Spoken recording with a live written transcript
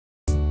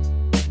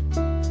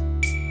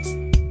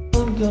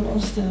got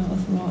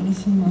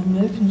osteoarthritis in my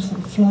neck and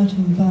some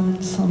floating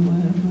bones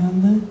somewhere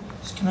around there.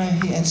 Just come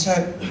over here.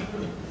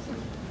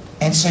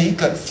 And so you've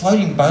got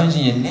floating bones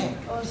in your neck.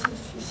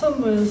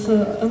 Somewhere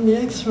on the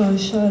X-ray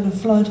showed a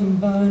floating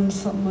bone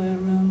somewhere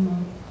around my.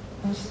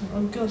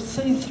 I've got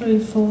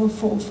C3, 4,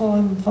 4, 5,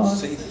 and 5.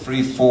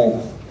 C3,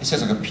 4. It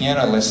sounds like a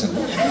piano lesson.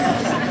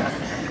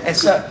 and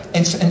so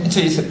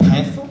is it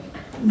painful?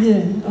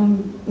 Yeah,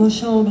 my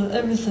shoulder,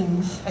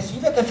 everything's. So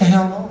you've had that for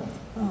how long?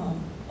 Oh,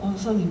 I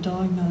was only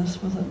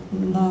diagnosed with it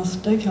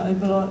last decade,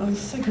 but I was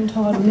sick and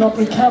tired of not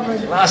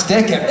recovering. Last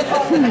decade?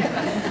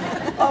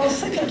 I was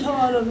sick and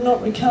tired of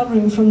not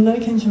recovering from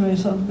neck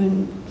injuries. I've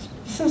been,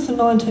 since the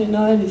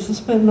 1980s, I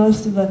spent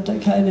most of that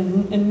decade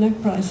in neck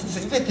braces. So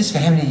you've had this for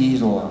how many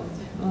years or what?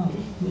 Oh,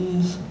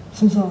 years.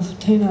 Since I was a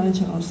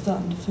teenager, I was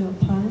starting to feel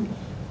pain.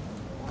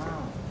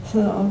 Wow.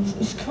 So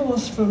it's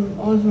caused from,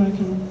 I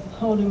reckon,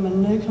 holding my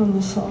neck on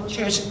the side.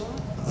 Church,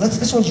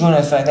 let's all join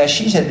our faith. Now,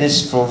 she's had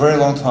this for a very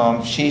long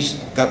time. She's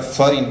got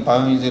floating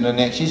bones in her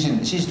neck. She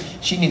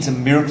needs a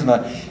miracle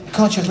tonight.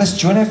 Come on, church, let's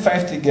join our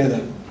faith together.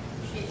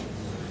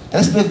 And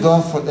let's believe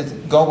God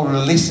that God will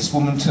release this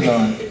woman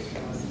tonight.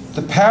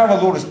 The power of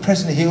the Lord is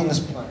present to heal in this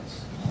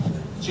place.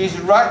 Jesus,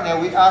 right now,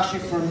 we ask you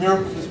for a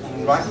miracle for this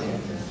woman right now.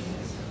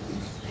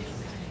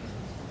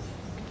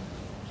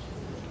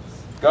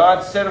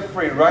 God, set her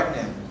free right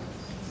now.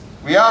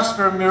 We ask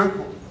for a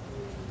miracle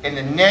in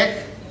the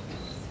neck.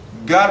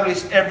 God,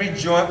 release every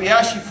joint. We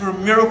ask you for a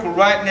miracle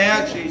right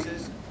now,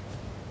 Jesus.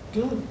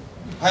 Good.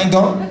 Pain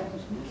gone? I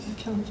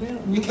can't feel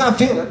it. You can't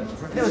feel it?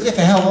 That was there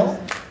for how long?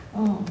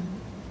 Oh,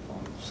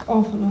 it's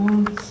off and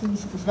on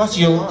since the... Most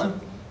of your life?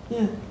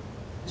 Yeah.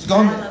 It's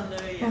gone?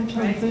 I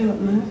can't feel it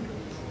now.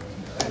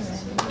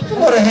 Give a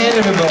lot of hand,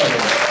 everybody.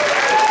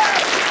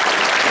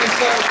 And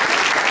so,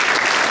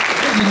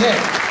 here's your neck.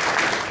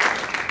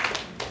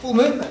 Full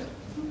movement.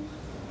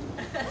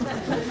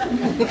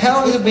 How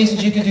long has it been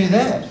since you could do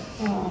that?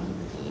 Oh,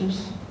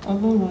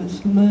 I've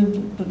always moved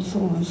it, but it's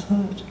always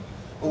hurt.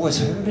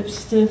 Always A hurt? bit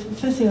stiff.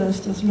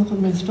 Physios just look at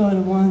me straight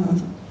away and I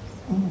thought,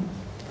 oh.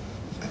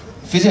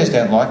 Physios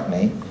don't like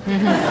me.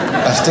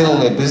 I steal all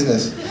their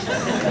business.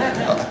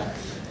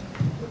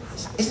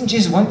 Isn't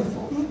Jesus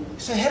wonderful?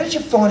 So how did you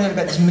find out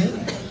about this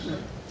meeting?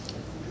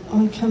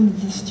 I come to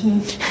this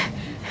church.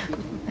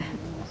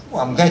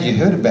 Well, I'm glad you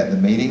heard about the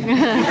meeting.